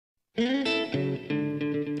We can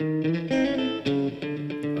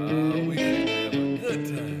have a good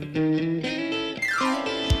time.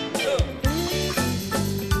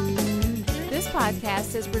 This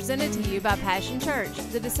podcast is presented to you by Passion Church,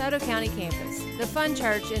 the Desoto County campus, the fun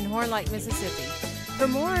church in Horn Lake, Mississippi. For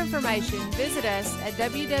more information, visit us at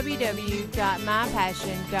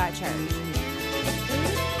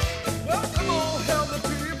www.mypassion.church. Well, come on, help me,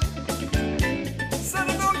 people. Said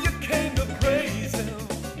I know you came to praise him.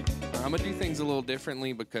 I'm going to do things a little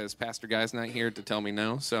differently because Pastor Guy's not here to tell me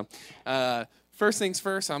no. So first things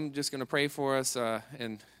first, I'm just going to pray for us.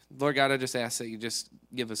 And Lord God, I just ask that you just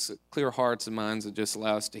give us clear hearts and minds and just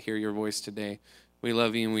allow us to hear your voice today. We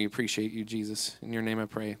love you and we appreciate you, Jesus. In your name I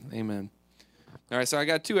pray. Amen. All right, so I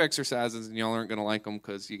got two exercises, and y'all aren't going to like them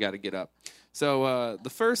because you got to get up. So the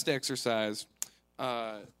first exercise,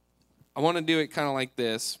 I want to do it kind of like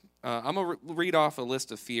this. I'm going to read off a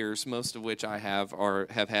list of fears, most of which I have or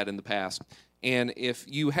have had in the past. And if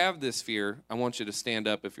you have this fear, I want you to stand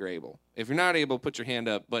up if you're able. If you're not able, put your hand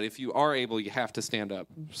up. But if you are able, you have to stand up.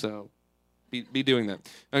 So be doing that.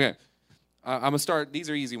 Okay, I'm going to start.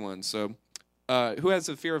 These are easy ones. So who has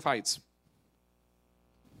a fear of heights?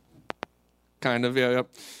 Kind of, yeah. Yep.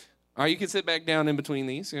 All right, you can sit back down in between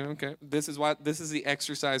these. Yeah, okay. This is the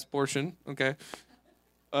exercise portion. Okay.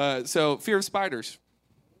 So fear of spiders.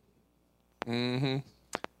 Mm-hmm.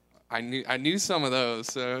 I knew some of those.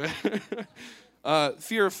 So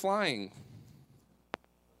fear of flying.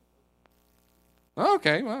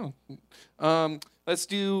 Okay, wow. Let's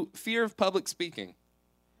do fear of public speaking.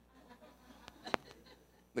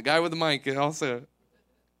 The guy with the mic also.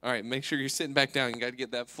 All right, make sure you're sitting back down. You got to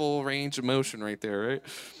get that full range of motion right there,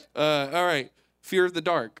 right? All right, fear of the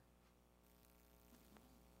dark.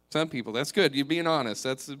 Some people, that's good. You're being honest.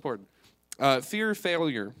 That's important. Fear of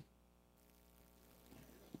failure.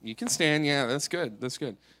 You can stand. Yeah, that's good. That's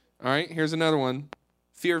good. All right, here's another one.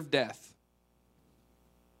 Fear of death.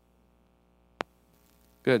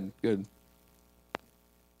 Good, good.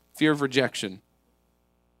 Fear of rejection.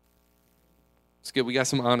 It's good. We got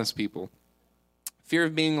some honest people. Fear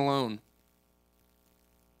of being alone.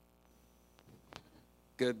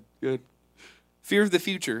 Good, good. Fear of the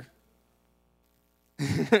future.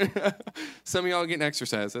 Some of y'all getting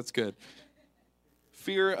exercise. That's good.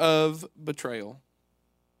 Fear of betrayal.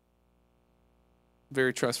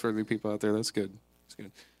 Very trustworthy people out there. That's good. That's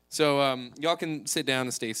good. So y'all can sit down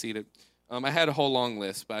and stay seated. I had a whole long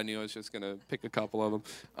list, but I knew I was just going to pick a couple of them.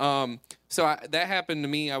 That happened to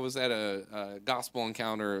me. I was at a gospel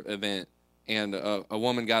encounter event. And a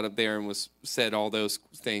woman got up there and said all those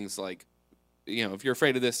things like, you know, if you're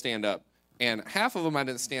afraid of this, stand up. And half of them I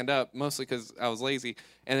didn't stand up, mostly because I was lazy.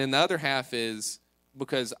 And then the other half is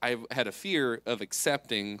because I had a fear of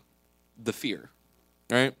accepting the fear,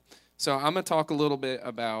 right? So I'm going to talk a little bit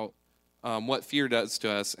about what fear does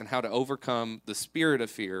to us and how to overcome the spirit of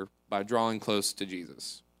fear by drawing close to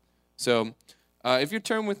Jesus. So if you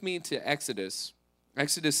turn with me to Exodus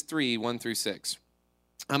 3, 1 through 6.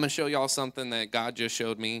 I'm going to show y'all something that God just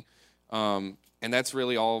showed me, and that's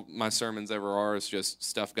really all my sermons ever are, is just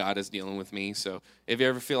stuff God is dealing with me. So if you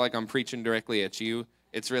ever feel like I'm preaching directly at you,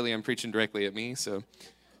 it's really I'm preaching directly at me, so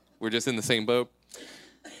we're just in the same boat.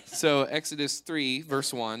 So Exodus 3,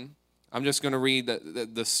 verse 1, I'm just going to read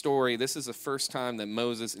the story. This is the first time that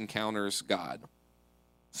Moses encounters God.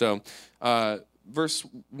 So verse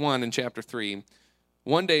 1 in chapter 3,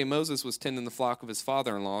 one day Moses was tending the flock of his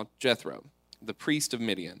father-in-law, Jethro, the priest of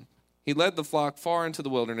Midian. He led the flock far into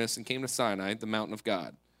the wilderness and came to Sinai, the mountain of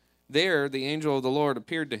God. There, the angel of the Lord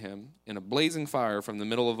appeared to him in a blazing fire from the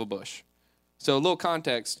middle of a bush. So a little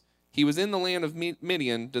context, he was in the land of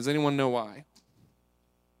Midian. Does anyone know why?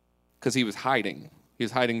 Because he was hiding. He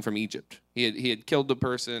was hiding from Egypt. He had killed the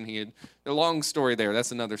person. A long story there.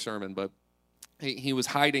 That's another sermon, but he was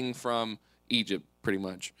hiding from Egypt pretty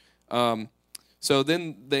much. So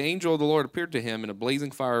then the angel of the Lord appeared to him in a blazing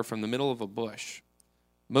fire from the middle of a bush.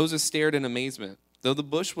 Moses stared in amazement. Though the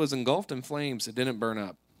bush was engulfed in flames, it didn't burn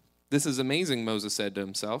up. This is amazing, Moses said to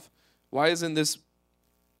himself. Why isn't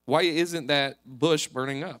that bush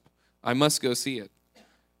burning up? I must go see it.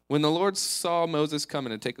 When the Lord saw Moses coming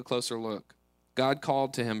to take a closer look, God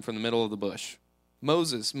called to him from the middle of the bush.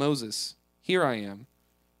 Moses, Moses, here I am.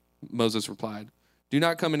 Moses replied. Do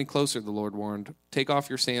not come any closer, the Lord warned. Take off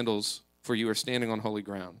your sandals, for you are standing on holy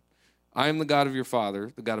ground. I am the God of your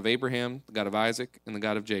father, the God of Abraham, the God of Isaac, and the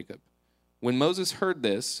God of Jacob. When Moses heard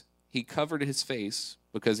this, he covered his face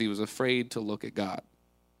because he was afraid to look at God.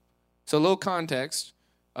 So a little context,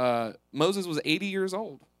 Moses was 80 years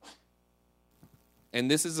old.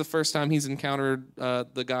 And this is the first time he's encountered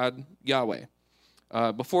the God Yahweh.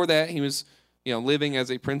 Before that, he was living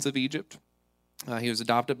as a prince of Egypt. He was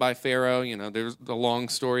adopted by Pharaoh. There's a long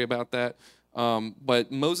story about that.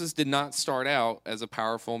 But Moses did not start out as a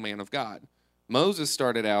powerful man of God. Moses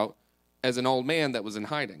started out as an old man that was in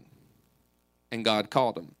hiding, and God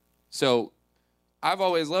called him. So I've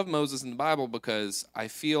always loved Moses in the Bible because I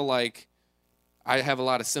feel like I have a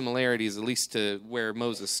lot of similarities, at least to where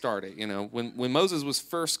Moses started. When Moses was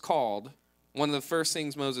first called, one of the first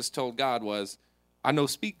things Moses told God was, I no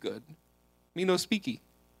speak good. Me no speaky.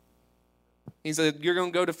 He said, you're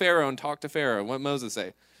going to go to Pharaoh and talk to Pharaoh. What did Moses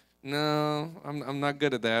say? No, I'm not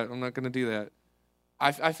good at that. I'm not going to do that.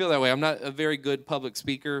 I feel that way. I'm not a very good public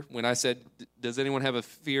speaker. When I said, does anyone have a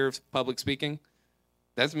fear of public speaking?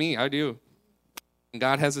 That's me. I do. And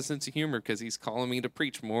God has a sense of humor because he's calling me to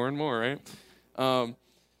preach more and more, right?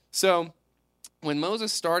 So when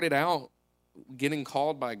Moses started out getting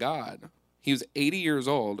called by God, he was 80 years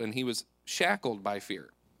old, and he was shackled by fear.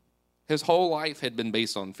 His whole life had been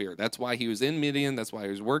based on fear. That's why he was in Midian. That's why he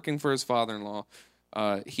was working for his father-in-law.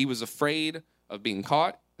 He was afraid of being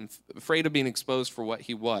caught and afraid of being exposed for what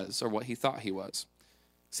he was or what he thought he was.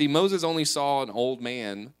 See, Moses only saw an old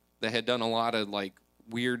man that had done a lot of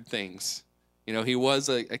weird things. He was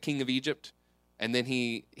a king of Egypt, and then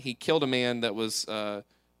he killed a man that was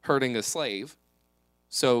hurting a slave.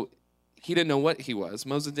 So he didn't know what he was.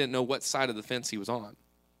 Moses didn't know what side of the fence he was on.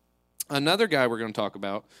 Another guy we're going to talk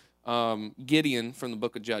about, Gideon from the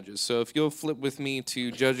book of Judges. So if you'll flip with me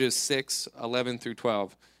to Judges 6, 11 through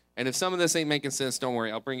 12. And if some of this ain't making sense, don't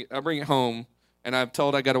worry. I'll bring it home. And I've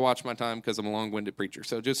told I got to watch my time because I'm a long-winded preacher.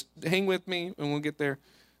 So just hang with me and we'll get there.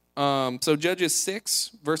 So Judges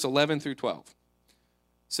 6, verse 11 through 12.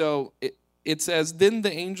 So it says, Then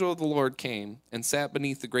the angel of the Lord came and sat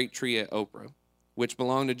beneath the great tree at Oprah, which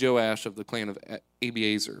belonged to Joash of the clan of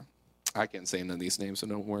Abiezer. I can't say none of these names, so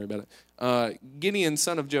don't worry about it. Gideon,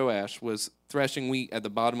 son of Joash, was threshing wheat at the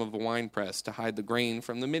bottom of a winepress to hide the grain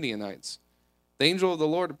from the Midianites. The angel of the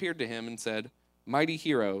Lord appeared to him and said, Mighty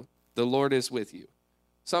hero, the Lord is with you.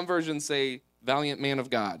 Some versions say, valiant man of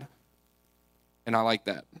God. And I like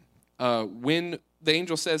that. When the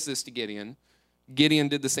angel says this to Gideon, Gideon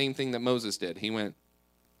did the same thing that Moses did. He went,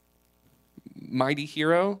 mighty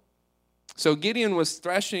hero? So Gideon was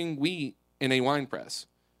threshing wheat in a winepress.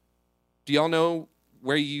 Do y'all know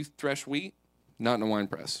where you thresh wheat? Not in a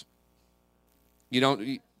winepress.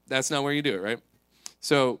 That's not where you do it, right?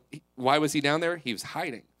 So why was he down there? He was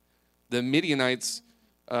hiding. The Midianites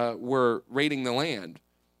were raiding the land,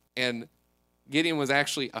 and Gideon was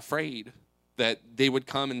actually afraid that they would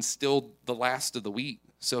come and steal the last of the wheat.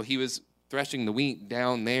 So he was threshing the wheat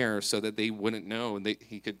down there so that they wouldn't know and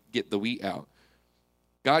he could get the wheat out.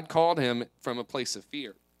 God called him from a place of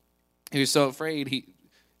fear. He was so afraid.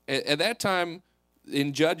 At that time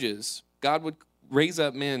in Judges, God would raise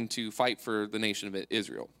up men to fight for the nation of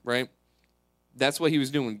Israel, right? That's what he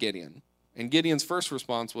was doing with Gideon. And Gideon's first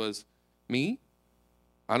response was, me?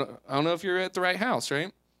 I don't know if you're at the right house,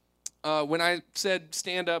 right? When I said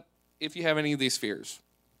stand up if you have any of these fears,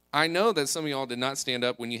 I know that some of y'all did not stand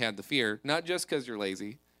up when you had the fear, not just because you're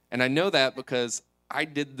lazy. And I know that because I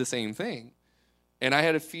did the same thing. And I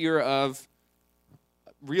had a fear of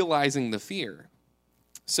realizing the fear.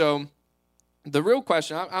 So the real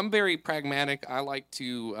question, I'm very pragmatic. I like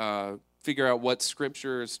to figure out what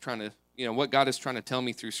Scripture is trying to, what God is trying to tell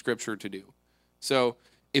me through Scripture to do. So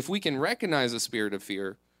if we can recognize a spirit of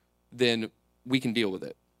fear, then we can deal with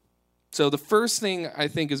it. So the first thing I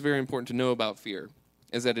think is very important to know about fear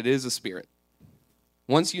is that it is a spirit.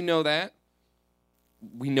 Once you know that,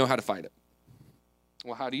 we know how to fight it.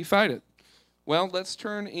 Well, how do you fight it? Well, let's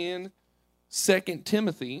turn in 2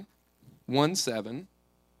 Timothy 1:7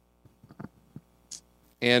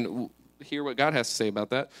 and hear what God has to say about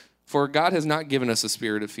that. For God has not given us a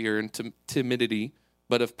spirit of fear and timidity,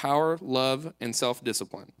 but of power, love, and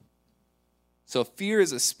self-discipline. So fear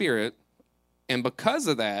is a spirit, and because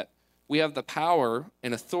of that, we have the power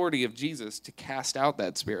and authority of Jesus to cast out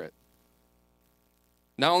that spirit.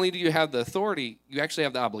 Not only do you have the authority, you actually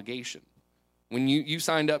have the obligation. When you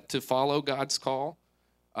signed up to follow God's call,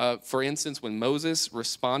 for instance, when Moses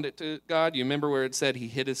responded to God, you remember where it said he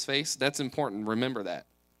hid his face? That's important. Remember that,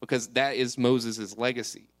 because that is Moses'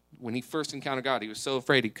 legacy. When he first encountered God, he was so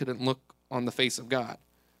afraid he couldn't look on the face of God.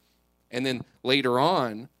 And then later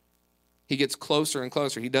on, he gets closer and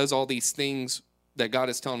closer. He does all these things that God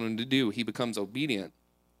is telling him to do. He becomes obedient.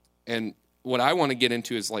 And what I want to get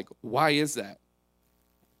into is why is that?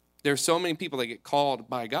 There's so many people that get called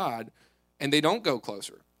by God, and they don't go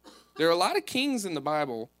closer. There are a lot of kings in the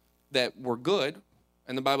Bible that were good,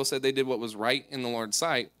 and the Bible said they did what was right in the Lord's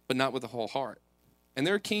sight, but not with a whole heart. And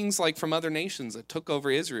there are kings from other nations that took over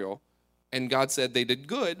Israel, And God said they did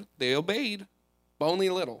good. They obeyed, but only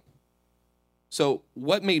a little. So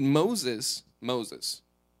what made Moses Moses?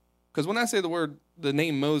 Because when I say the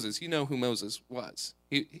name Moses, you know who Moses was.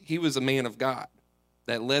 He was a man of God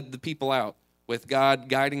that led the people out with God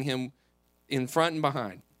guiding him in front and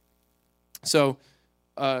behind. So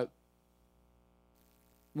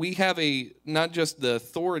we have not just the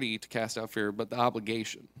authority to cast out fear, but the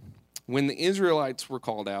obligation. When the Israelites were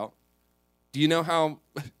called out, do you know how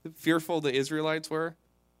fearful the Israelites were?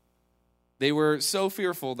 They were so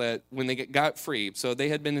fearful that when they got free, so they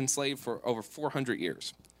had been enslaved for over 400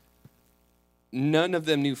 years. None of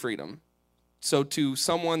them knew freedom. So to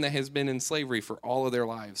someone that has been in slavery for all of their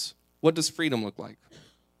lives, what does freedom look like?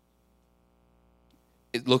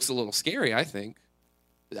 It looks a little scary, I think.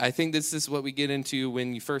 I think this is what we get into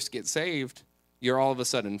when you first get saved. You're all of a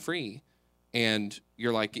sudden free. And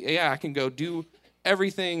you're like, yeah, I can go do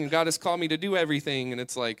everything. And God has called me to do everything. And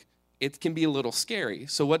it's like, it can be a little scary.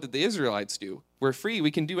 So what did the Israelites do? We're free.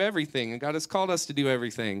 We can do everything. And God has called us to do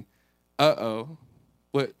everything.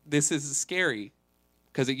 This is scary.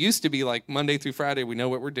 Because it used to be like Monday through Friday, we know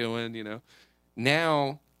what we're doing, you know.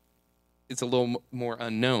 Now, it's a little more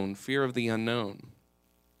unknown, fear of the unknown.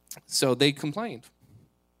 So they complained.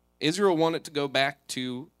 Israel wanted to go back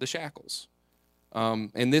to the shackles.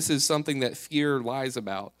 And this is something that fear lies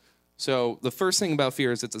about. So the first thing about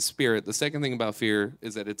fear is it's a spirit. The second thing about fear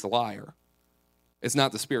is that it's a liar. It's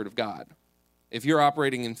not the Spirit of God. If you're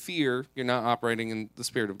operating in fear, you're not operating in the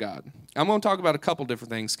Spirit of God. I'm going to talk about a couple different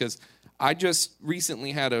things because I just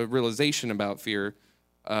recently had a realization about fear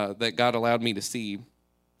that God allowed me to see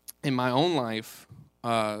in my own life.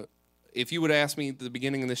 If you would ask me at the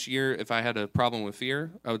beginning of this year if I had a problem with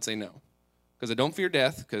fear, I would say no. Because I don't fear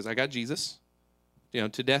death because I got Jesus. You know,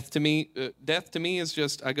 death to me is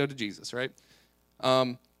just I go to Jesus, right?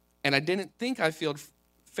 And I didn't think I felt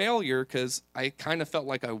failure because I kind of felt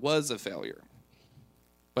like I was a failure.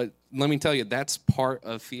 But let me tell you, that's part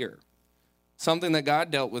of fear. Something that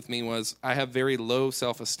God dealt with me was I have very low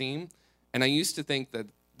self-esteem, and I used to think that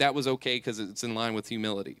that was okay because it's in line with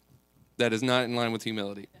humility. That is not in line with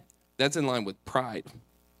humility. That's in line with pride.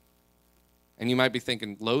 And you might be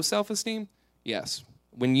thinking, low self-esteem? Yes.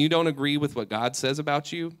 When you don't agree with what God says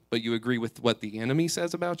about you, but you agree with what the enemy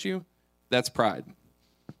says about you, that's pride.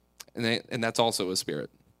 And that's also a spirit.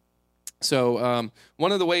 So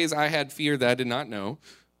one of the ways I had fear that I did not know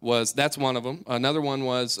that's one of them. Another one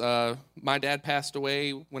was my dad passed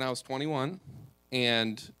away when I was 21,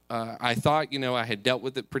 and I thought, I had dealt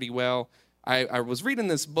with it pretty well. I was reading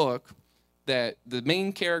this book that the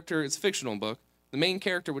main character, it's a fictional book, the main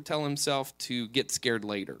character would tell himself to get scared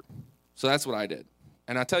later. So that's what I did.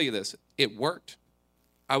 And I tell you this, it worked.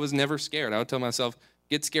 I was never scared. I would tell myself,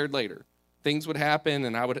 get scared later. Things would happen,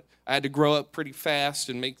 and I had to grow up pretty fast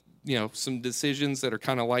and make, some decisions that are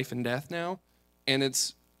kind of life and death now. And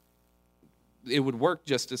it would work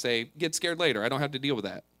just to say, get scared later. I don't have to deal with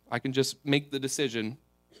that. I can just make the decision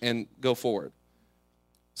and go forward.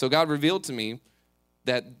 So God revealed to me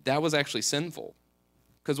that was actually sinful.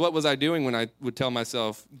 Because what was I doing when I would tell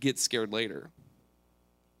myself, get scared later?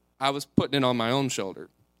 I was putting it on my own shoulder.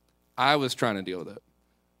 I was trying to deal with it.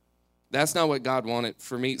 That's not what God wanted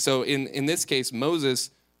for me. So in this case,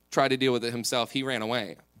 Moses tried to deal with it himself. He ran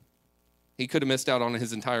away. He could have missed out on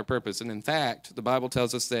his entire purpose. And in fact, the Bible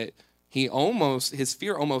tells us that his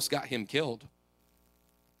fear almost got him killed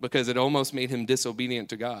because it almost made him disobedient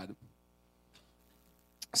to God.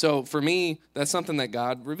 So for me, that's something that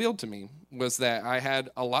God revealed to me, was that I had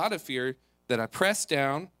a lot of fear that I pressed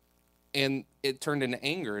down, and it turned into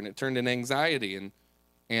anger, and it turned into anxiety.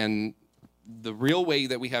 And the real way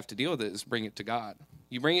that we have to deal with it is bring it to God.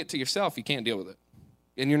 You bring it to yourself, you can't deal with it.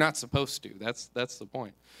 And you're not supposed to. That's the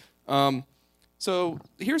point. So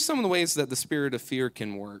here's some of the ways that the spirit of fear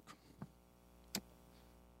can work.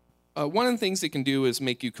 One of the things it can do is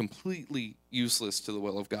make you completely useless to the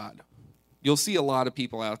will of God. You'll see a lot of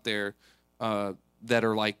people out there that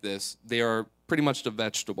are like this. They are pretty much a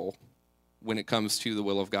vegetable when it comes to the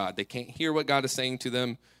will of God. They can't hear what God is saying to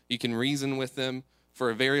them. You can reason with them for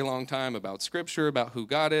a very long time about Scripture, about who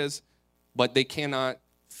God is, but they cannot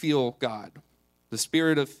feel God. The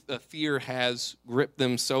spirit of fear has gripped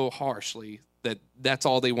them so harshly that that's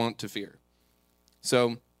all they want to fear.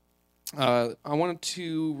 So I wanted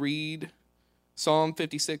to read Psalm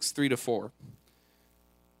 56, 3-4.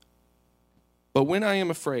 But when I am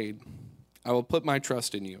afraid, I will put my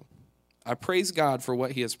trust in you. I praise God for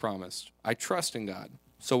what he has promised. I trust in God,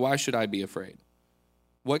 so why should I be afraid?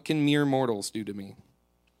 What can mere mortals do to me?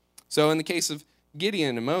 So in the case of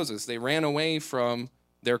Gideon and Moses, they ran away from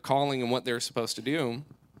their calling and what they're supposed to do,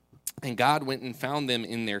 and God went and found them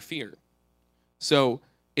in their fear. So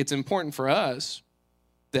it's important for us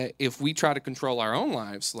that if we try to control our own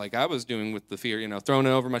lives, like I was doing with the fear, throwing it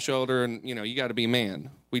over my shoulder and, you got to be men.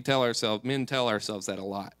 Men tell ourselves that a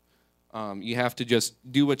lot. You have to just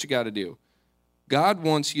do what you got to do. God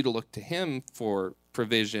wants you to look to him for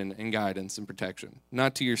provision and guidance and protection,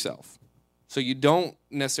 not to yourself. So you don't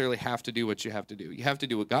necessarily have to do what you have to do. You have to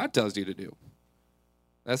do what God tells you to do.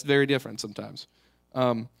 That's very different sometimes.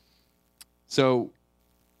 So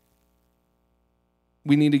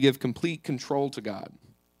we need to give complete control to God.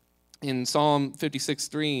 In Psalm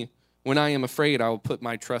 56:3, when I am afraid, I will put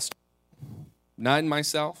my trust not in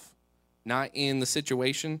myself, not in the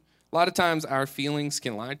situation. A lot of times our feelings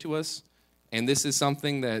can lie to us, and this is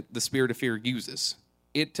something that the spirit of fear uses.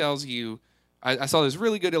 It tells you, I saw this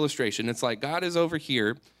really good illustration. It's like God is over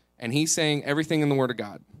here, and he's saying everything in the Word of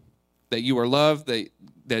God, that you are loved,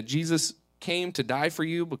 that Jesus came to die for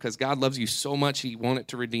you because God loves you so much he wanted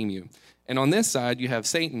to redeem you. And on this side, you have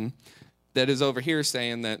Satan that is over here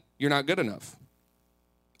saying that you're not good enough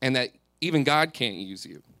and that even God can't use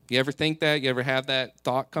you. You ever think that? You ever have that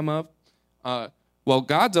thought come up? Well,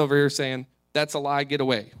 God's over here saying, that's a lie, get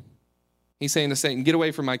away. He's saying to Satan, get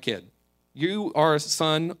away from my kid. You are a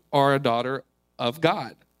son or a daughter of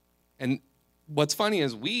God. And what's funny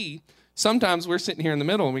is sometimes we're sitting here in the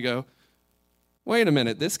middle and we go, wait a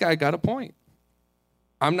minute, this guy got a point.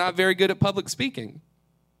 I'm not very good at public speaking.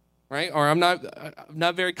 Right? Or I'm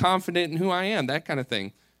not very confident in who I am, that kind of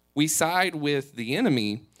thing. We side with the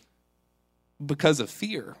enemy because of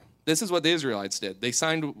fear. This is what the Israelites did. They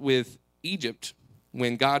sided with Egypt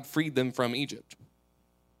when God freed them from Egypt.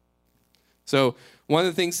 So one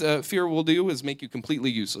of the things fear will do is make you completely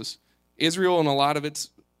useless. Israel, in a lot of its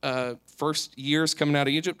first years coming out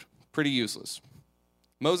of Egypt, pretty useless.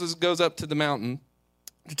 Moses goes up to the mountain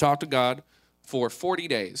to talk to God for 40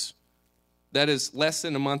 days. That is less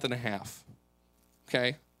than a month and a half,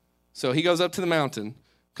 okay? So he goes up to the mountain,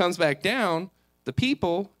 comes back down. The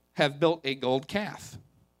people have built a gold calf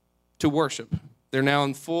to worship. They're now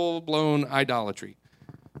in full-blown idolatry.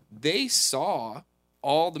 They saw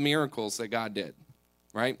all the miracles that God did,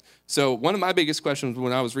 right? So one of my biggest questions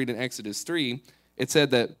when I was reading Exodus 3, it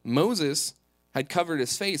said that Moses had covered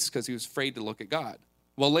his face because he was afraid to look at God.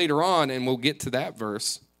 Well, later on, and we'll get to that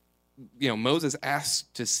verse, Moses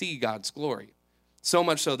asked to see God's glory, so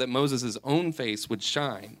much so that Moses' own face would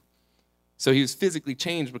shine. So he was physically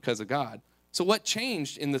changed because of God. So what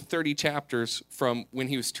changed in the 30 chapters from when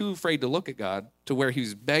he was too afraid to look at God to where he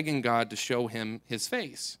was begging God to show him his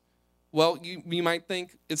face? Well, you might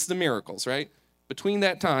think it's the miracles, right? Between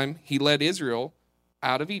that time, he led Israel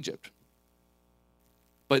out of Egypt.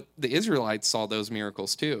 But the Israelites saw those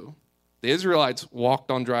miracles too. The Israelites walked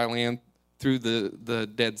on dry land through the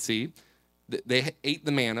Dead Sea. They ate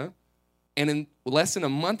the manna. And in less than a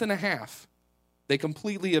month and a half, they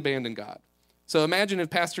completely abandoned God. So imagine if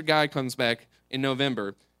Pastor Guy comes back in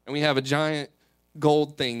November and we have a giant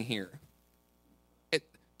gold thing here.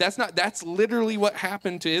 That's literally what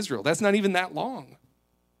happened to Israel. That's not even that long.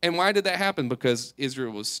 And why did that happen? Because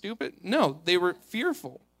Israel was stupid? No, they were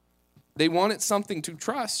fearful. They wanted something to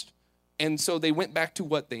trust. And so they went back to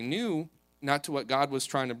what they knew, not to what God was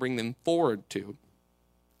trying to bring them forward to.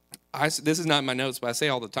 This is not in my notes, but I say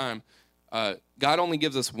all the time, God only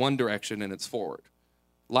gives us one direction, and it's forward.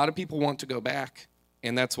 A lot of people want to go back,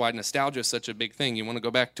 and that's why nostalgia is such a big thing. You want to go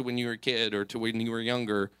back to when you were a kid or to when you were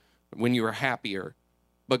younger, when you were happier.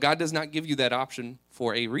 But God does not give you that option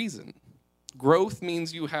for a reason. Growth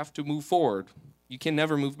means you have to move forward. You can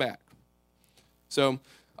never move back. So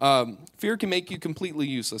fear can make you completely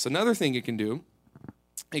useless. Another thing it can do,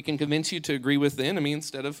 it can convince you to agree with the enemy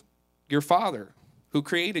instead of your Father who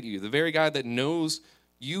created you, the very guy that knows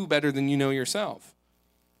you better than you know yourself.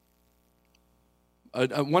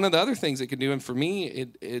 One of the other things it can do, and for me,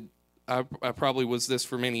 I probably was this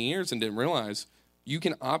for many years and didn't realize, you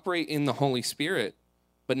can operate in the Holy Spirit,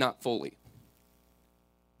 but not fully.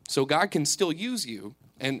 So God can still use you.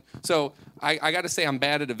 And so I got to say I'm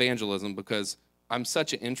bad at evangelism because I'm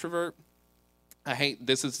such an introvert. I hate,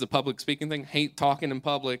 this is the public speaking thing, hate talking in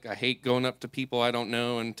public. I hate going up to people I don't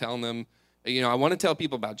know and telling them, I want to tell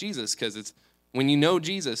people about Jesus because it's, when you know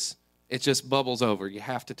Jesus, it just bubbles over. You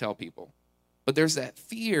have to tell people. But there's that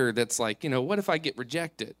fear that's like, what if I get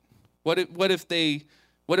rejected? What if they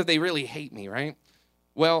really hate me, right?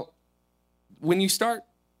 Well, when you start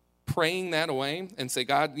praying that away and say,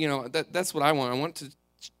 God, that's what I want. I want to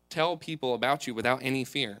tell people about you without any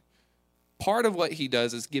fear. Part of what he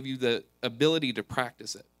does is give you the ability to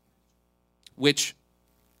practice it, which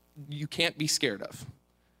you can't be scared of.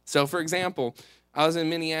 So, for example, I was in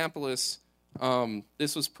Minneapolis.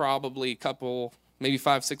 This was probably maybe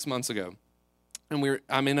 5-6 months ago. and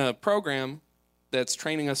I'm in a program that's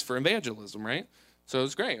training us for evangelism, right? So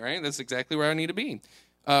it's great, right? That's exactly where I need to be.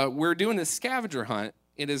 We're doing a scavenger hunt.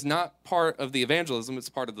 It is not part of the evangelism. It's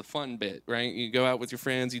part of the fun bit, right? You go out with your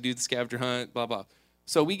friends, you do the scavenger hunt, blah, blah.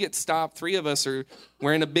 So we get stopped. Three of us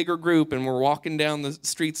we're in a bigger group, and we're walking down the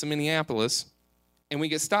streets of Minneapolis, and we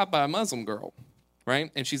get stopped by a Muslim girl,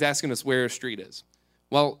 right? And she's asking us where a street is.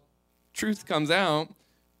 Well, truth comes out,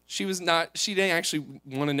 she didn't actually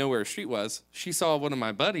want to know where a street was. She saw one of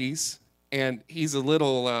my buddies, and he's a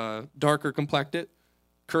little darker complected,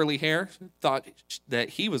 curly hair, thought that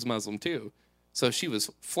he was Muslim too. So she was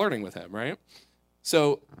flirting with him, right?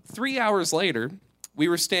 So 3 hours later, we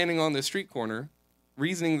were standing on the street corner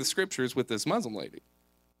reasoning the scriptures with this Muslim lady.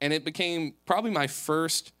 And it became probably my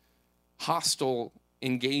first hostile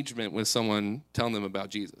engagement with someone telling them about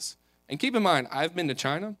Jesus. And keep in mind, I've been to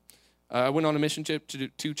China. I went on a mission trip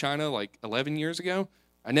to China like 11 years ago.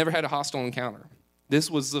 I never had a hostile encounter. This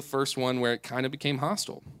was the first one where it kind of became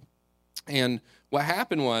hostile. And what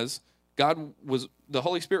happened was the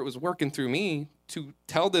Holy Spirit was working through me to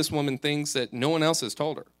tell this woman things that no one else has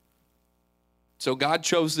told her. So God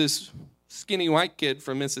chose this skinny white kid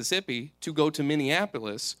from Mississippi to go to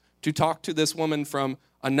Minneapolis to talk to this woman from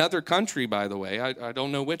another country, by the way. I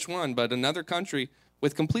don't know which one, but another country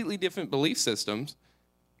with completely different belief systems.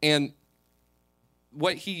 And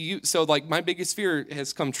so like my biggest fear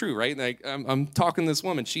has come true, right? Like I'm talking to this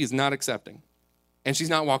woman, she is not accepting, and she's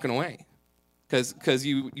not walking away, because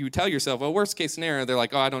you tell yourself, well, worst case scenario, they're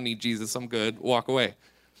like, oh, I don't need Jesus, I'm good, walk away.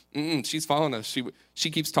 She's following us. She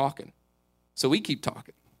keeps talking, so we keep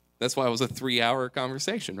talking. That's why it was a 3-hour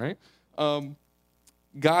conversation, right?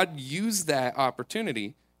 God used that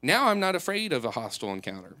opportunity. Now I'm not afraid of a hostile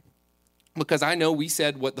encounter, because I know we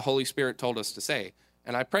said what the Holy Spirit told us to say.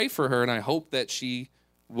 And I pray for her, and I hope that she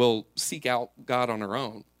will seek out God on her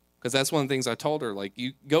own. Because that's one of the things I told her. Like,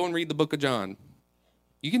 you go and read the book of John.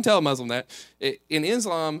 You can tell a Muslim that. In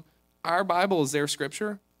Islam, our Bible is their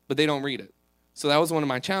scripture, but they don't read it. So that was one of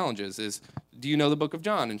my challenges is, do you know the book of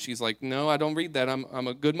John? And she's like, no, I don't read that. I'm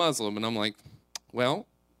a good Muslim. And I'm like, well,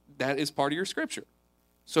 that is part of your scripture.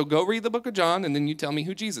 So go read the book of John, and then you tell me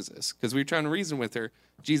who Jesus is. Because we were trying to reason with her.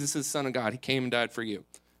 Jesus is the Son of God. He came and died for you,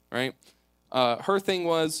 right? Her thing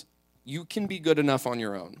was, you can be good enough on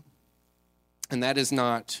your own. And that is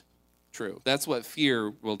not true. That's what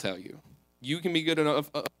fear will tell you. You can be good enough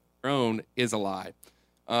on your own is a lie.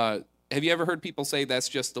 Have you ever heard people say, that's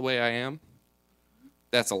just the way I am?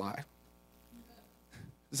 That's a lie.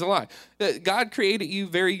 It's a lie. God created you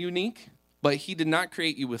very unique, but he did not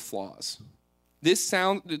create you with flaws. This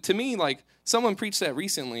sound to me like someone preached that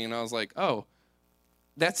recently, and I was like, oh,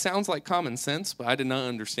 that sounds like common sense, but I did not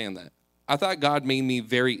understand that. I thought God made me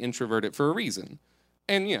very introverted for a reason.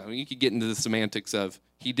 And, you could get into the semantics of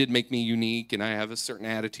he did make me unique, and I have a certain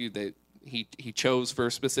attitude that he chose for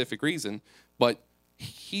a specific reason. But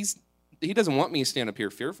he doesn't want me to stand up here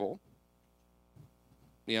fearful.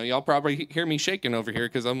 Y'all probably hear me shaking over here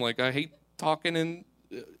because I'm like, I hate talking in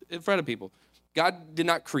front of people. God did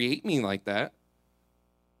not create me like that.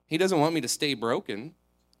 He doesn't want me to stay broken.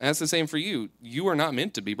 And that's the same for you. You are not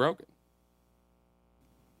meant to be broken.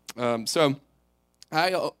 So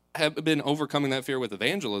I have been overcoming that fear with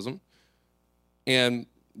evangelism, and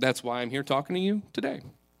that's why I'm here talking to you today.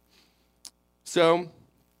 So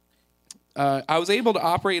I was able to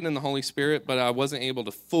operate in the Holy Spirit, but I wasn't able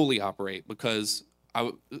to fully operate because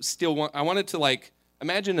I wanted to, like,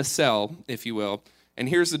 imagine a cell, if you will, and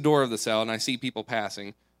here's the door of the cell, and I see people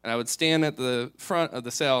passing, and I would stand at the front of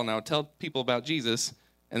the cell, and I would tell people about Jesus,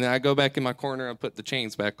 and then I go back in my corner and put the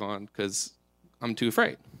chains back on because I'm too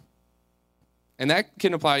afraid. And that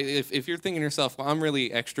can apply if you're thinking to yourself, well, I'm really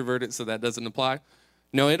extroverted, so that doesn't apply.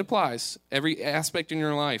 No, it applies. Every aspect in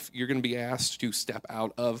your life, you're going to be asked to step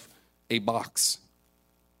out of a box.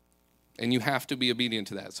 And you have to be obedient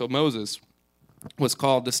to that. So Moses was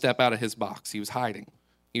called to step out of his box. He was hiding.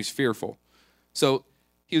 He was fearful. So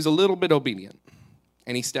he was a little bit obedient,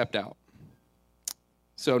 and he stepped out.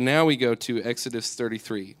 So now we go to Exodus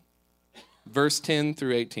 33, verse 10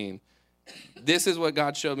 through 18. This is what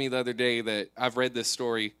God showed me the other day, that I've read this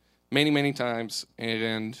story many, many times,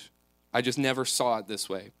 and I just never saw it this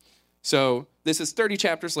way. So this is 30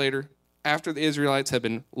 chapters later, after the Israelites have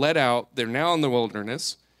been led out. They're now in the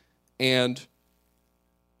wilderness, and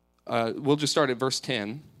we'll just start at verse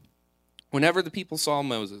 10. Whenever the people saw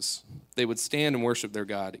Moses, they would stand and worship their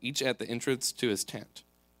God, each at the entrance to his tent.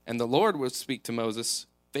 And the Lord would speak to Moses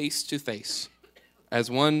face to face, as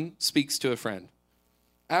one speaks to a friend.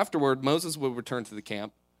 Afterward, Moses would return to the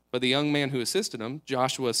camp, but the young man who assisted him,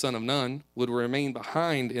 Joshua son of Nun, would remain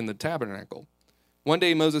behind in the tabernacle. One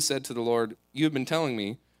day Moses said to the Lord, "You have been telling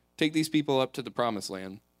me, 'Take these people up to the promised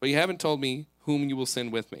land,' but you haven't told me whom you will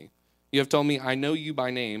send with me. You have told me, 'I know you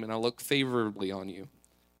by name, and I look favorably on you.'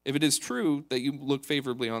 If it is true that you look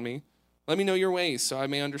favorably on me, let me know your ways so I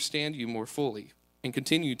may understand you more fully and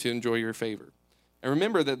continue to enjoy your favor. And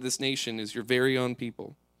remember that this nation is your very own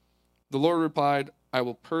people." The Lord replied, "I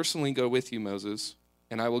will personally go with you, Moses,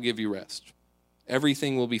 and I will give you rest.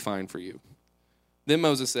 Everything will be fine for you." Then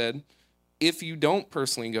Moses said, "If you don't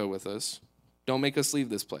personally go with us, don't make us leave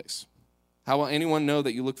this place. How will anyone know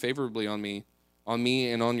that you look favorably on me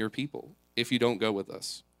and on your people, if you don't go with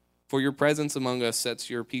us? For your presence among us sets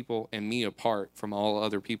your people and me apart from all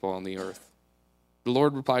other people on the earth." The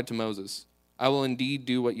Lord replied to Moses, "I will indeed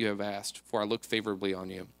do what you have asked, for I look favorably on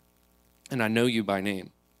you, and I know you by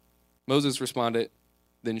name." Moses responded,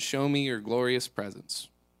 "Then show me your glorious presence."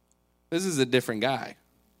 This is a different guy,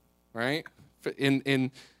 right?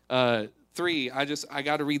 In 3, I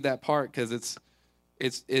got to read that part because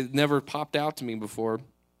it never popped out to me before.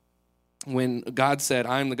 When God said,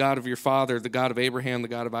 "I am the God of your father, the God of Abraham, the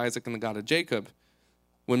God of Isaac, and the God of Jacob."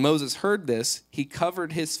 When Moses heard this, he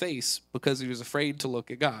covered his face because he was afraid to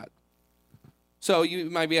look at God. So you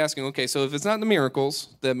might be asking, okay, so if it's not the miracles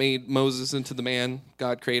that made Moses into the man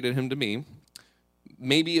God created him to be,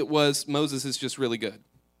 maybe it was Moses is just really good.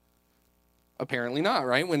 Apparently not,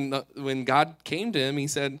 right? When God came to him, he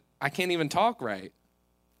said, "I can't even talk right.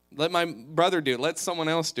 Let my brother do it. Let someone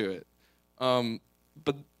else do it."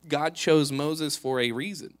 But God chose Moses for a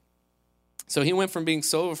reason. So he went from being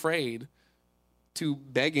so afraid to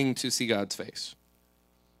begging to see God's face.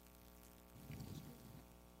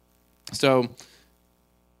 So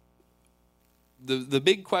the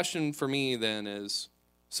big question for me then is,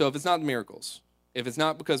 so if it's not miracles, if it's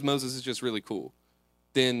not because Moses is just really cool,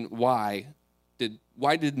 then why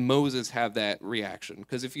did Moses have that reaction?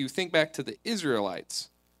 Because if you think back to the Israelites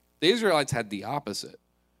had the opposite.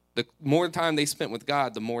 The more time they spent with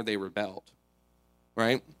God, the more they rebelled,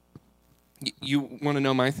 right? You want to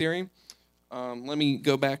know my theory? Let me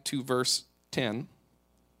go back to verse 10.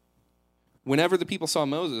 Whenever the people saw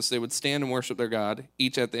Moses, they would stand and worship their God,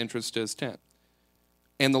 each at the entrance to his tent.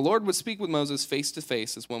 And the Lord would speak with Moses face to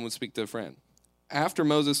face as one would speak to a friend. After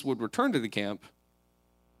Moses would return to the camp,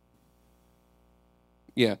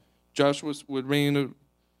 Joshua would reign.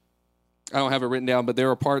 I don't have it written down, but there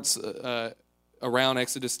are parts around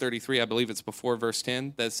Exodus 33, I believe it's before verse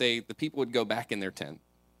 10, that say the people would go back in their tent.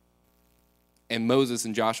 And Moses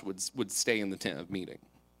and Joshua would stay in the tent of meeting.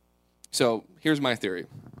 So here's my theory.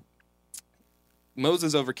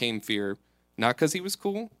 Moses overcame fear, not because he was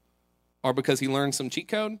cool or because he learned some cheat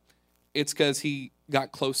code. It's because he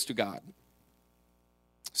got close to God.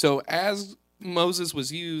 So as Moses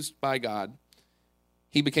was used by God,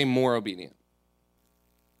 he became more obedient.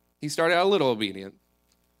 He started out a little obedient.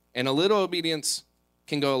 And a little obedience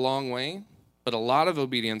can go a long way, but a lot of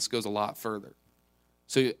obedience goes a lot further.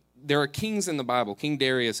 So there are kings in the Bible. King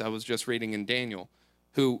Darius, I was just reading in Daniel,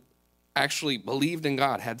 who actually believed in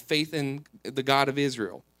God, had faith in the God of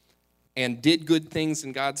Israel, and did good things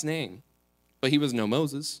in God's name. But he was no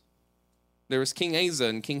Moses. There was King Asa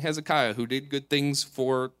and King Hezekiah who did good things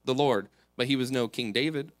for the Lord, but he was no King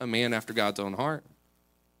David, a man after God's own heart.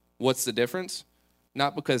 What's the difference?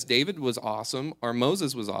 Not because David was awesome or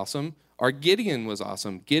Moses was awesome or Gideon was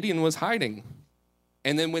awesome. Gideon was hiding.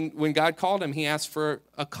 And then when God called him, he asked for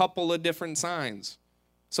a couple of different signs.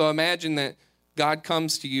 So imagine that God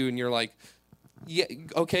comes to you and you're like, yeah,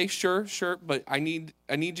 okay, sure, but I need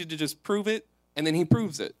you to just prove it. And then he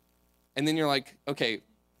proves it. And then you're like, okay,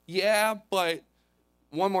 yeah, but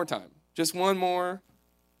one more time, just one more.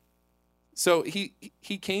 So he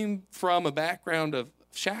came from a background of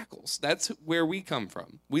shackles. That's where we come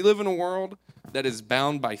from. We live in a world that is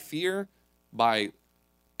bound by fear, by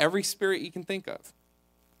every spirit you can think of.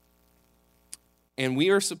 And we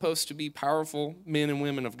are supposed to be powerful men and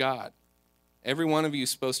women of God. Every one of you is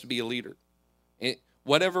supposed to be a leader.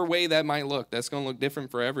 Whatever way that might look, that's going to look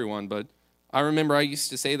different for everyone. But I remember I used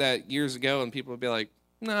to say that years ago, and people would be like,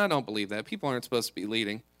 no, I don't believe that. People aren't supposed to be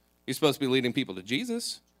leading. You're supposed to be leading people to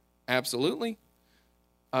Jesus. Absolutely.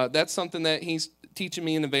 That's something that he's teaching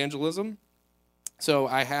me in evangelism. So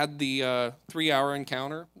I had the 3-hour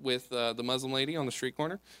encounter with the Muslim lady on the street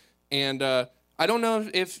corner. And I don't know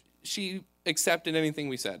if she accepted anything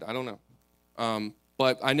we said. I don't know.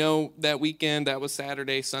 But I know that weekend, that was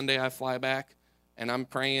Saturday, Sunday, I fly back. And I'm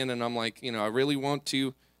praying, and I'm like, I really want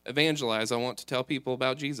to evangelize. I want to tell people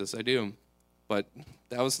about Jesus. I do. But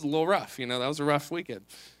that was a little rough. That was a rough weekend.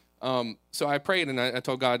 So I prayed, and I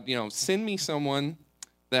told God, send me someone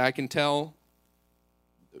that I can tell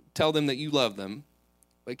them that you love them,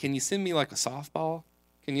 but can you send me like a softball?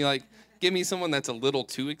 Can you like give me someone that's a little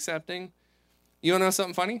too accepting? You want to know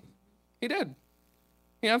something funny? He did.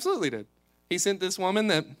 He absolutely did. He sent this woman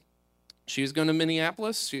that she was going to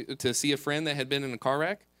Minneapolis to see a friend that had been in a car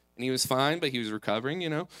wreck, and he was fine, but he was recovering,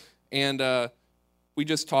 And we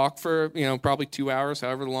just talked for, probably 2 hours,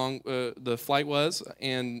 however long the flight was.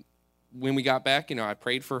 And when we got back, I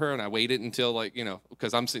prayed for her, and I waited until,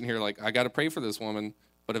 because I'm sitting here like, I got to pray for this woman.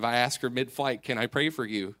 But if I ask her mid-flight, can I pray for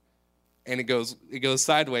you? And it goes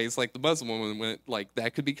sideways like the Muslim woman went, like,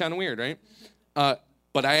 that could be kind of weird, right?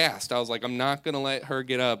 But I asked. I was like, I'm not going to let her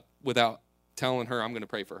get up without telling her I'm going to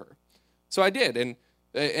pray for her. So I did.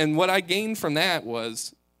 And what I gained from that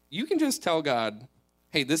was you can just tell God,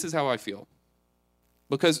 hey, this is how I feel.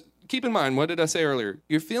 Because keep in mind, what did I say earlier?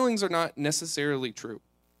 Your feelings are not necessarily true.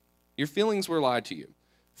 Your feelings were lied to you.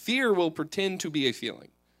 Fear will pretend to be a feeling.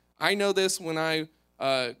 I know this when I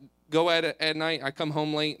go at night. I come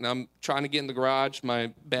home late, and I'm trying to get in the garage.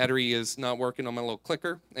 My battery is not working on my little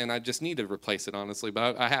clicker, and I just need to replace it, honestly,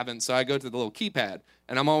 but I haven't. So I go to the little keypad,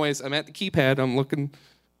 and I'm at the keypad. I'm looking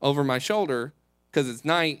over my shoulder because it's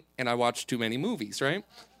night, and I watch too many movies, right?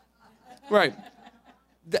 Right.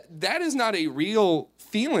 That is not a real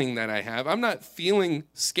feeling that I have. I'm not feeling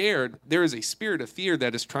scared. There is a spirit of fear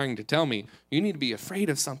that is trying to tell me, you need to be afraid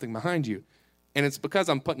of something behind you. And it's because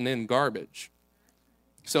I'm putting in garbage.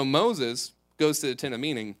 So Moses goes to the tent of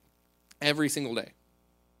meeting every single day.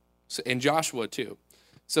 And Joshua too.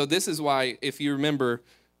 So this is why, if you remember,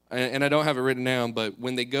 and I don't have it written down, but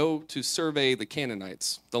when they go to survey the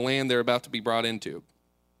Canaanites, the land they're about to be brought into,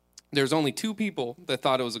 there's only 2 people that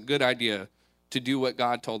thought it was a good idea to do what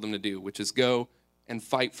God told them to do, which is go and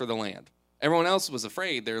fight for the land. Everyone else was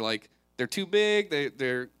afraid. They're like, they're too big.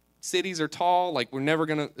 Their cities are tall. Like,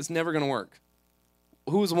 it's never gonna work.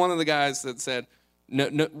 Who was one of the guys that said,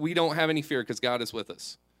 no, we don't have any fear because God is with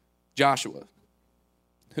us? Joshua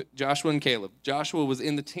and Caleb. Joshua was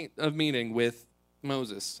in the tent of meeting with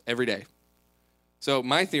Moses every day. So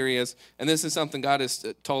my theory is, and this is something God has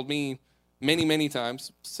told me many, many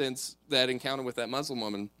times since that encounter with that Muslim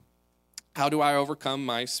woman, how do I overcome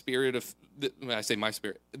my spirit of, when I say my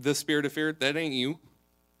spirit, the spirit of fear? That ain't you.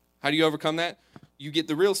 How do you overcome that? You get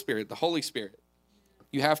the real spirit, the Holy Spirit.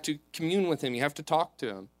 You have to commune with him. You have to talk to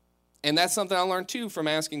him. And that's something I learned, too, from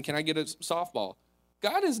asking, can I get a softball?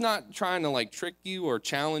 God is not trying to, trick you or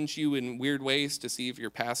challenge you in weird ways to see if you're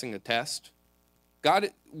passing a test. God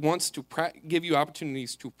wants to give you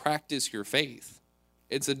opportunities to practice your faith.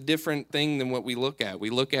 It's a different thing than what we look at. We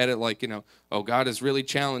look at it like, oh, God is really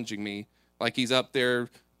challenging me, like he's up there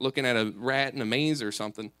looking at a rat in a maze or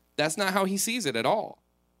something. That's not how he sees it at all.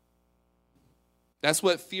 That's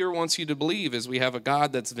what fear wants you to believe, is we have a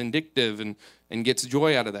God that's vindictive and gets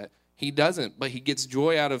joy out of that. He doesn't, but he gets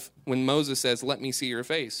joy out of when Moses says, let me see your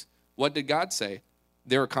face. What did God say?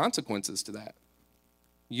 There are consequences to that.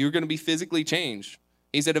 You're going to be physically changed.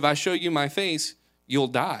 He said, if I show you my face, you'll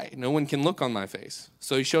die. No one can look on my face.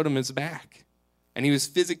 So he showed him his back, and he was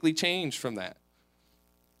physically changed from that.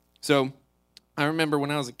 So I remember when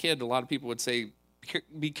I was a kid, a lot of people would say,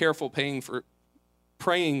 be careful praying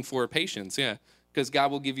for patience, because God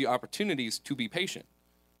will give you opportunities to be patient.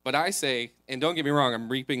 But I say, and don't get me wrong, I'm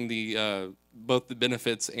reaping both the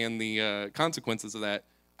benefits and the consequences of that.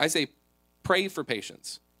 I say, pray for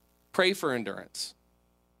patience. Pray for endurance.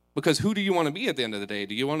 Because who do you want to be at the end of the day?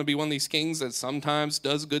 Do you want to be one of these kings that sometimes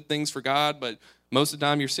does good things for God, but most of the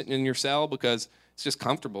time you're sitting in your cell because it's just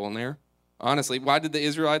comfortable in there? Honestly, why did the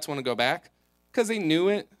Israelites want to go back? Because they knew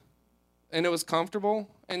it, and it was comfortable.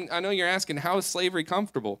 And I know you're asking, how is slavery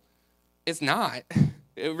comfortable? It's not.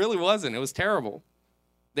 It really wasn't. It was terrible.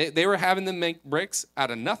 They were having them make bricks out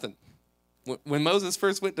of nothing. When Moses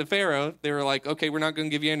first went to Pharaoh, they were like, okay, we're not going to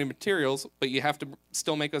give you any materials, but you have to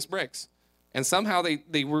still make us bricks. And somehow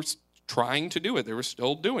they were trying to do it. They were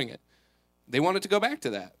still doing it. They wanted to go back to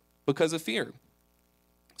that because of fear.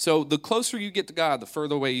 So the closer you get to God, the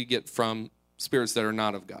further away you get from spirits that are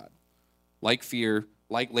not of God, like fear,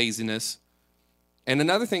 like laziness. And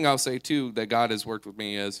another thing I'll say, too, that God has worked with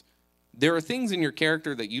me is there are things in your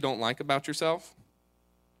character that you don't like about yourself.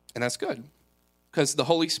 And that's good, because the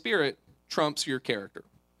Holy Spirit trumps your character.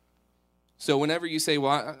 So whenever you say,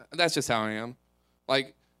 well, that's just how I am.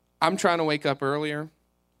 Like, I'm trying to wake up earlier.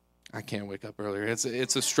 I can't wake up earlier. It's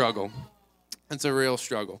a struggle. It's a real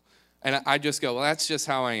struggle. And I just go, well, that's just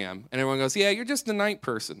how I am. And everyone goes, yeah, you're just a night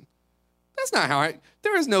person. That's not how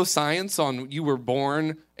there is no science on you were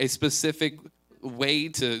born a specific way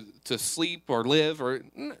to sleep or live. Or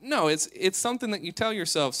no, it's something that you tell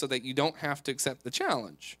yourself so that you don't have to accept the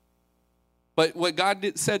challenge. But what God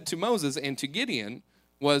said to Moses and to Gideon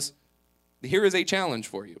was, Here is a challenge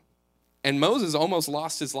for you. And Moses almost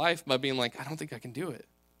lost his life by being like, I don't think I can do it.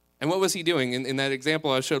 And what was he doing in that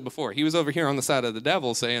example I showed before? He was over here on the side of the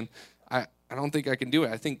devil saying, I don't think I can do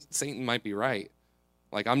it. I think Satan might be right.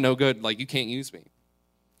 Like, I'm no good. Like, you can't use me.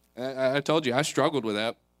 I told you, I struggled with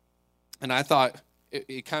that. And I thought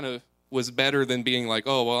it kind of was better than being like,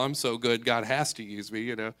 oh, well, I'm so good, God has to use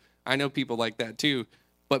me, I know people like that too.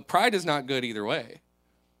 But pride is not good either way.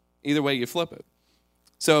 Either way you flip it.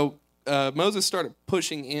 So Moses started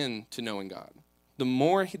pushing in to knowing God. The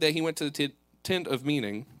more that he went to the tent of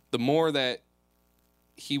meeting, the more that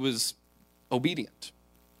he was obedient.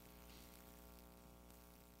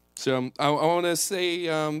 So I want to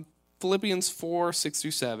say Philippians 4, 6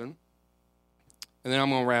 through 7. And then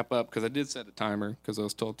I'm going to wrap up because I did set a timer because I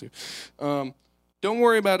was told to. Don't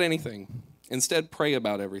worry about anything. Instead, pray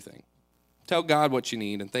about everything. Tell God what you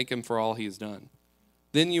need and thank him for all he has done.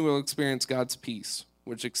 Then you will experience God's peace,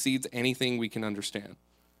 which exceeds anything we can understand.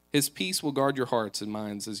 His peace will guard your hearts and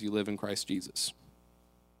minds as you live in Christ Jesus.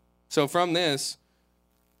 So from this,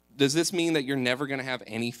 does this mean that you're never going to have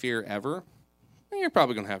any fear ever? You're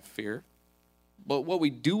probably going to have fear. But what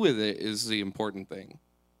we do with it is the important thing.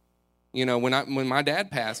 When my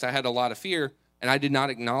dad passed, I had a lot of fear, and I did not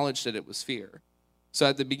acknowledge that it was fear. So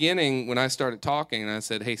at the beginning, when I started talking, and I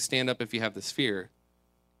said, hey, stand up if you have this fear.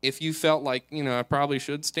 If you felt like, I probably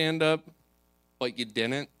should stand up, but you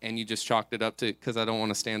didn't, and you just chalked it up to because I don't want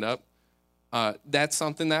to stand up, that's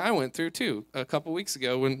something that I went through, too, a couple weeks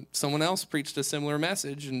ago when someone else preached a similar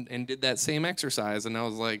message and did that same exercise. And I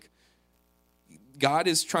was like, God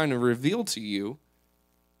is trying to reveal to you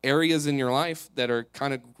areas in your life that are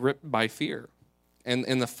kind of gripped by fear.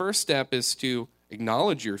 And the first step is to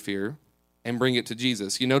acknowledge your fear and bring it to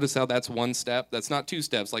Jesus. You notice how that's one step? That's not two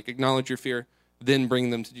steps, like acknowledge your fear, then bring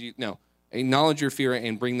them to Jesus. No, acknowledge your fear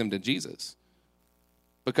and bring them to Jesus.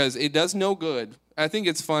 Because it does no good. I think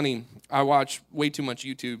it's funny. I watch way too much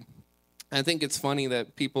YouTube. I think it's funny that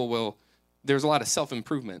there's a lot of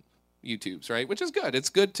self-improvement YouTubes, right? Which is good. It's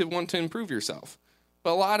good to want to improve yourself.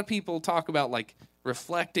 But a lot of people talk about like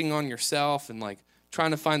reflecting on yourself and like trying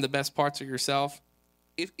to find the best parts of yourself.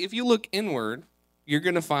 If you look inward, you're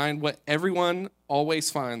going to find what everyone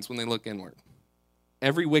always finds when they look inward.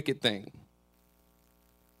 Every wicked thing.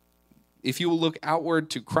 If you look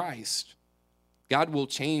outward to Christ, God will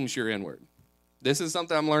change your inward. This is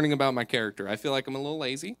something I'm learning about my character. I feel like I'm a little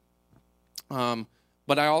lazy,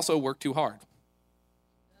 but I also work too hard.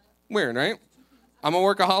 Weird, right? I'm a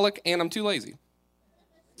workaholic and I'm too lazy.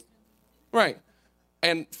 Right.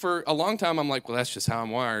 And for a long time, I'm like, well, that's just how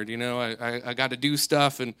I'm wired. I got to do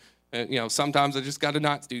stuff, and sometimes I just got to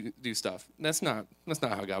not do stuff. That's not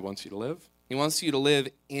how God wants you to live. He wants you to live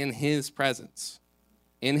in his presence.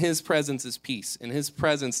 In his presence is peace. In his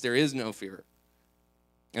presence, there is no fear.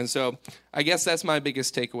 And so I guess that's my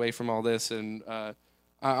biggest takeaway from all this. And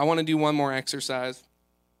I want to do one more exercise,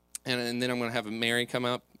 and then I'm going to have Mary come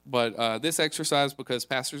up. But this exercise, because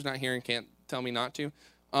Pastor's not here and can't tell me not to,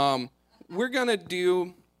 we're going to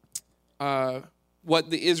do what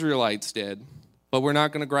the Israelites did, but we're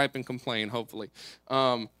not going to gripe and complain, hopefully.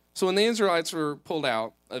 So when the Israelites were pulled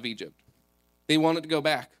out of Egypt, they wanted to go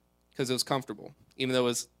back because it was comfortable, even though it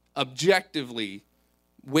was objectively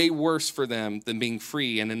way worse for them than being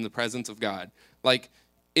free and in the presence of God. Like,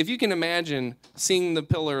 if you can imagine seeing the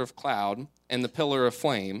pillar of cloud and the pillar of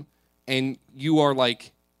flame, and you are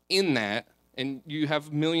like in that, and you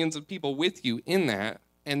have millions of people with you in that,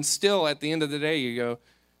 and still at the end of the day you go,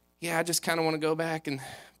 yeah, I just kind of want to go back and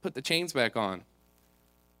put the chains back on.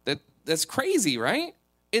 That's crazy, right?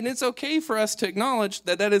 And it's okay for us to acknowledge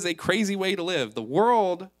that that is a crazy way to live. The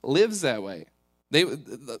world lives that way.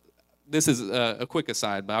 This is a quick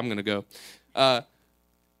aside, but I'm going to go. I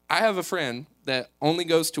have a friend that only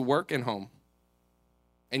goes to work and home.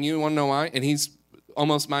 And you want to know why? And he's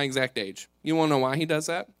almost my exact age. You want to know why he does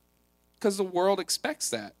that? Because the world expects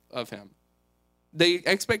that of him. The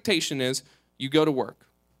expectation is you go to work.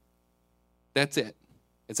 That's it.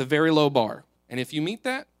 It's a very low bar. And if you meet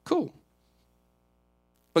that, cool.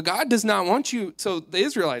 But God does not want you. So the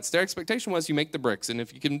Israelites, their expectation was you make the bricks. And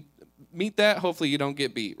if you can meet that, hopefully you don't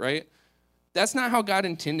get beat, right? That's not how God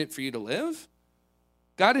intended for you to live.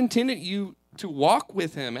 God intended you to walk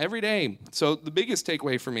with him every day. So the biggest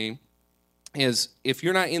takeaway for me is if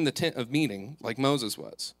you're not in the tent of meeting like Moses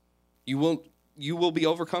was, you will be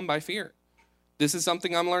overcome by fear. This is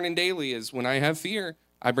something I'm learning daily is when I have fear,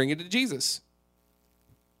 I bring it to Jesus.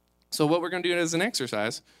 So what we're going to do as an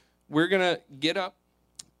exercise, we're going to get up,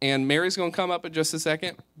 and Mary's going to come up in just a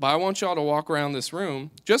second, but I want y'all to walk around this room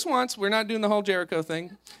just once. We're not doing the whole Jericho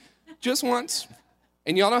thing. Just once.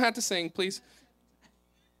 And y'all don't have to sing, please.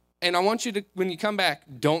 And I want you to, when you come back,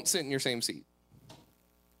 don't sit in your same seat.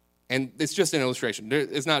 And it's just an illustration.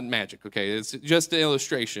 It's not magic, okay? It's just an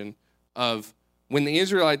illustration of when the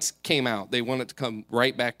Israelites came out, they wanted to come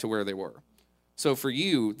right back to where they were. So for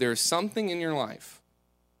you, there's something in your life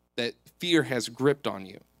that fear has gripped on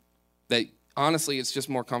you, that honestly, it's just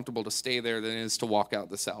more comfortable to stay there than it is to walk out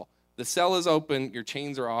the cell. The cell is open, your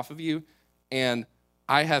chains are off of you, and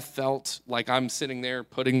I have felt like I'm sitting there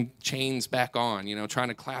putting chains back on, trying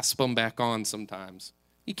to clasp them back on sometimes.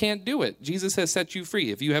 You can't do it. Jesus has set you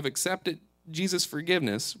free. If you have accepted Jesus'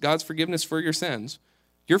 forgiveness, God's forgiveness for your sins,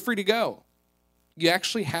 you're free to go. You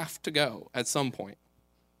actually have to go at some point.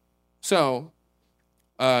 So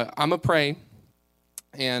I'm going to pray,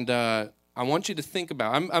 and I want you to think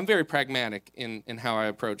about, I'm very pragmatic in how I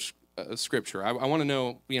approach Scripture. I want to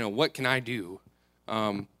know, what can I do?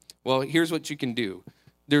 Well, here's what you can do.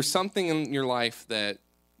 There's something in your life that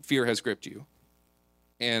fear has gripped you,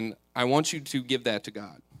 and I want you to give that to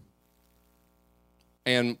God.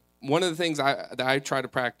 And one of the things that I try to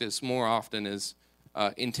practice more often is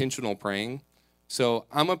intentional praying. So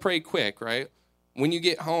I'm going to pray quick, right? When you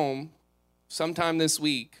get home, sometime this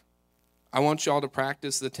week, I want you all to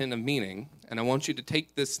practice the 10 of meaning, and I want you to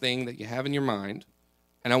take this thing that you have in your mind,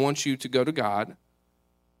 and I want you to go to God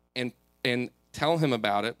and tell him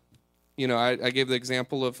about it. I gave the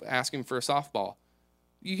example of asking for a softball.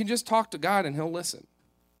 You can just talk to God, and he'll listen.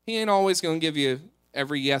 He ain't always going to give you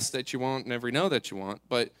every yes that you want and every no that you want,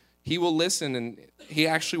 but he will listen, and he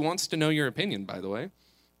actually wants to know your opinion, by the way.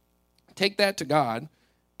 Take that to God,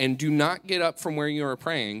 and do not get up from where you are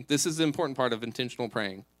praying. This is the important part of intentional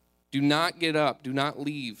praying. Do not get up, do not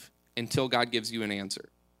leave until God gives you an answer.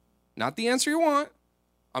 Not the answer you want.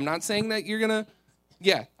 I'm not saying that you're going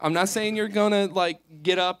to, I'm not saying you're going to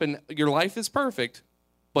get up and your life is perfect,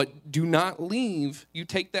 but do not leave. You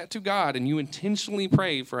take that to God and you intentionally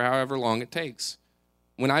pray for however long it takes.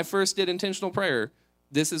 When I first did intentional prayer,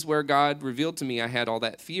 this is where God revealed to me I had all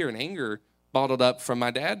that fear and anger bottled up from my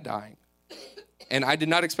dad dying. And I did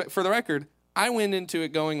not expect, for the record, I went into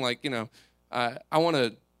it going I want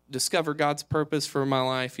to discover God's purpose for my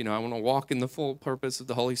life. I want to walk in the full purpose of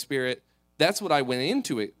the Holy Spirit. That's what I went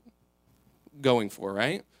into it going for,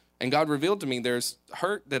 right? And God revealed to me there's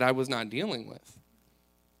hurt that I was not dealing with.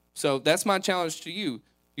 So that's my challenge to you.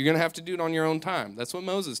 You're going to have to do it on your own time. That's what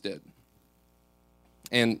Moses did.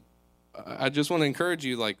 And I just want to encourage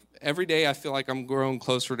you, every day I feel like I'm growing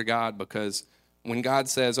closer to God, because when God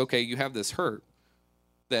says, okay, you have this hurt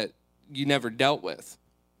that you never dealt with,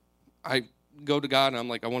 I go to God and I'm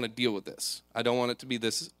like, I want to deal with this. I don't want it to be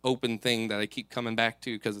this open thing that I keep coming back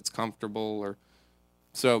to because it's comfortable.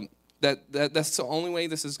 So that's the only way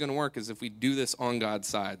this is going to work, is if we do this on God's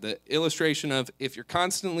side. The illustration of, if you're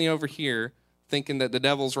constantly over here thinking that the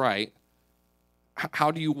devil's right,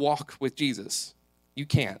 how do you walk with Jesus? You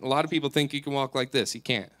can't. A lot of people think you can walk like this. You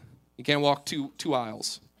can't. You can't walk two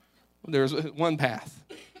aisles. There's one path.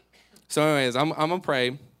 So anyways, I'm going to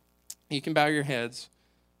pray. You can bow your heads.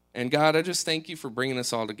 And God, I just thank you for bringing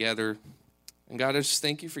us all together. And God, I just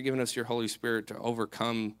thank you for giving us your Holy Spirit to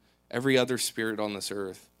overcome every other spirit on this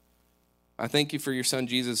earth. I thank you for your son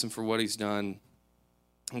Jesus and for what he's done.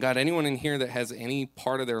 And God, anyone in here that has any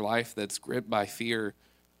part of their life that's gripped by fear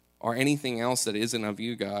or anything else that isn't of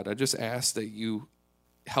you, God, I just ask that you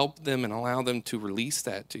help them and allow them to release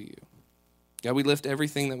that to you. God, we lift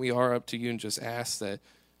everything that we are up to you and just ask that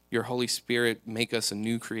your Holy Spirit make us a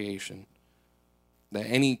new creation. That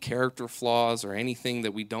any character flaws or anything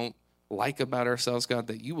that we don't like about ourselves, God,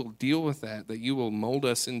 that you will deal with that you will mold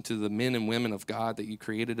us into the men and women of God that you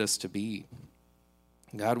created us to be.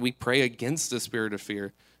 God, we pray against the spirit of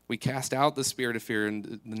fear. We cast out the spirit of fear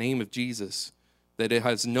in the name of Jesus, that it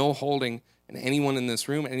has no holding in anyone in this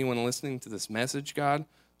room, anyone listening to this message, God,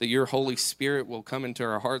 that your Holy Spirit will come into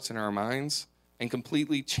our hearts and our minds and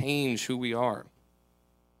completely change who we are.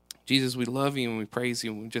 Jesus, we love you and we praise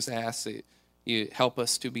you, and we just ask that you help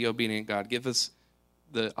us to be obedient, God. Give us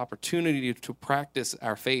the opportunity to practice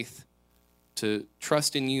our faith, to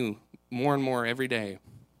trust in you more and more every day.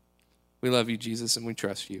 We love you, Jesus, and we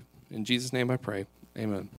trust you. In Jesus' name I pray.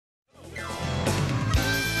 Amen.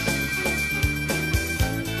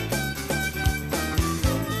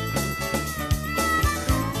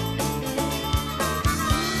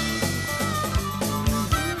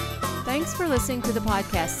 Thanks for listening to the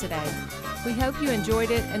podcast today. We hope you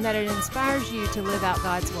enjoyed it and that it inspires you to live out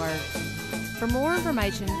God's Word. For more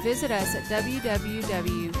information, visit us at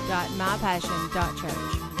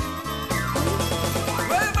www.mypassion.church.